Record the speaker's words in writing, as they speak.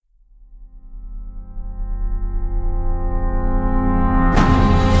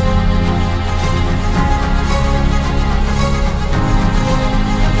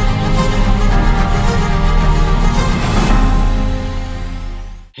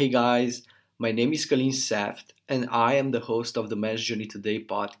Hey guys, my name is Colin Saft, and I am the host of the Men's Journey Today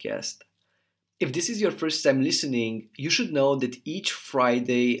podcast. If this is your first time listening, you should know that each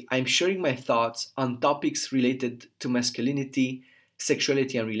Friday I'm sharing my thoughts on topics related to masculinity,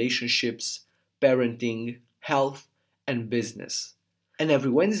 sexuality and relationships, parenting, health, and business. And every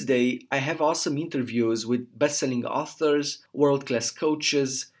Wednesday, I have awesome interviews with best-selling authors, world-class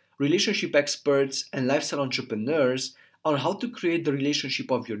coaches, relationship experts, and lifestyle entrepreneurs on how to create the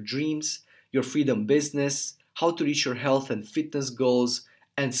relationship of your dreams, your freedom business, how to reach your health and fitness goals,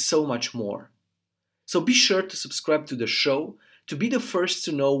 and so much more. So be sure to subscribe to the show to be the first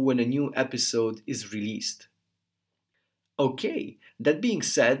to know when a new episode is released. Okay, that being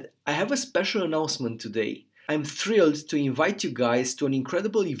said, I have a special announcement today. I'm thrilled to invite you guys to an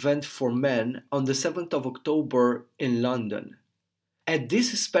incredible event for men on the 7th of October in London. At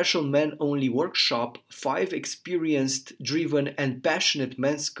this special men only workshop, 5 experienced, driven, and passionate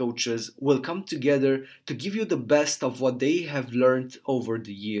men's coaches will come together to give you the best of what they have learned over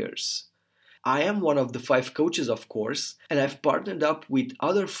the years. I am one of the 5 coaches, of course, and I've partnered up with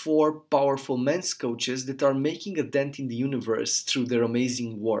other 4 powerful men's coaches that are making a dent in the universe through their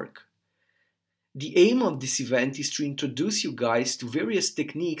amazing work. The aim of this event is to introduce you guys to various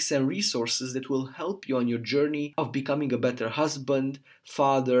techniques and resources that will help you on your journey of becoming a better husband,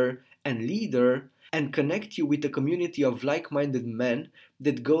 father, and leader, and connect you with a community of like-minded men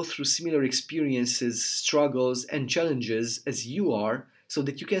that go through similar experiences, struggles, and challenges as you are, so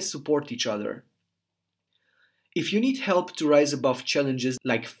that you can support each other. If you need help to rise above challenges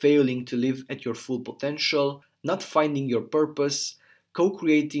like failing to live at your full potential, not finding your purpose,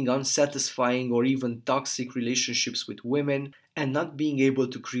 co-creating unsatisfying or even toxic relationships with women, and not being able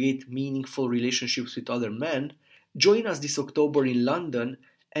to create meaningful relationships with other men, join us this October in London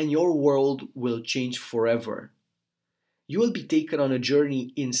and your world will change forever. You will be taken on a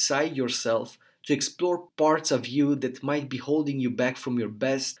journey inside yourself to explore parts of you that might be holding you back from your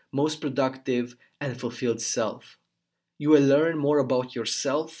best, most productive, and fulfilled self. You will learn more about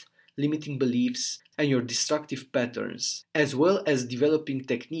yourself, limiting beliefs, and your destructive patterns, as well as developing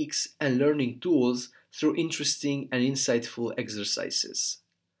techniques and learning tools through interesting and insightful exercises.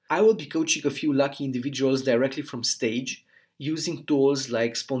 I will be coaching a few lucky individuals directly from stage, using tools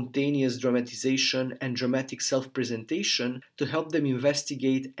like spontaneous dramatization and dramatic self-presentation to help them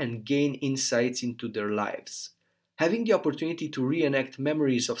investigate and gain insights into their lives. Having the opportunity to reenact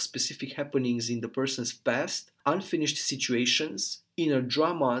memories of specific happenings in the person's past, unfinished situations, inner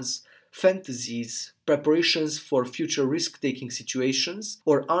dramas, fantasies, preparations for future risk-taking situations,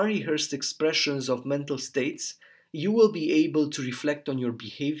 or unrehearsed expressions of mental states, you will be able to reflect on your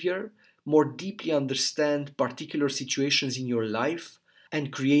behavior, more deeply understand particular situations in your life,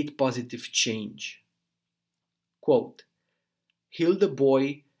 and create positive change. Quote, "Heal the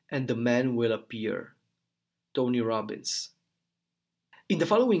boy and the man will appear." Tony Robbins. In the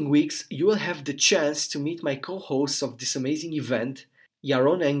following weeks, you will have the chance to meet my co-hosts of this amazing event,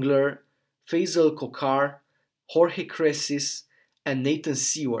 Yaron Engler, Faisal Kokar, Jorge Cresis, and Nathan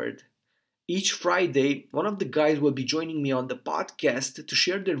Seward. Each Friday, one of the guys will be joining me on the podcast to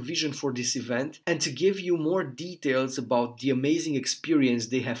share their vision for this event and to give you more details about the amazing experience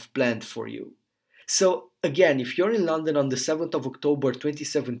they have planned for you. So again, if you're in London on the 7th of October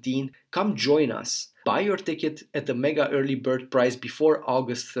 2017, come join us. Buy your ticket at the mega early bird price before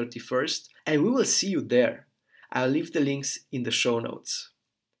August 31st, and we will see you there. I'll leave the links in the show notes.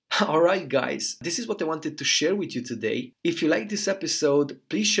 Alright guys, this is what I wanted to share with you today. If you like this episode,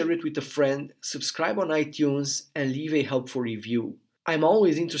 please share it with a friend, subscribe on iTunes, and leave a helpful review. I'm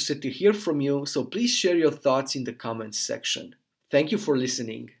always interested to hear from you, so please share your thoughts in the comments section. Thank you for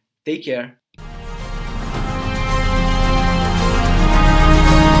listening. Take care.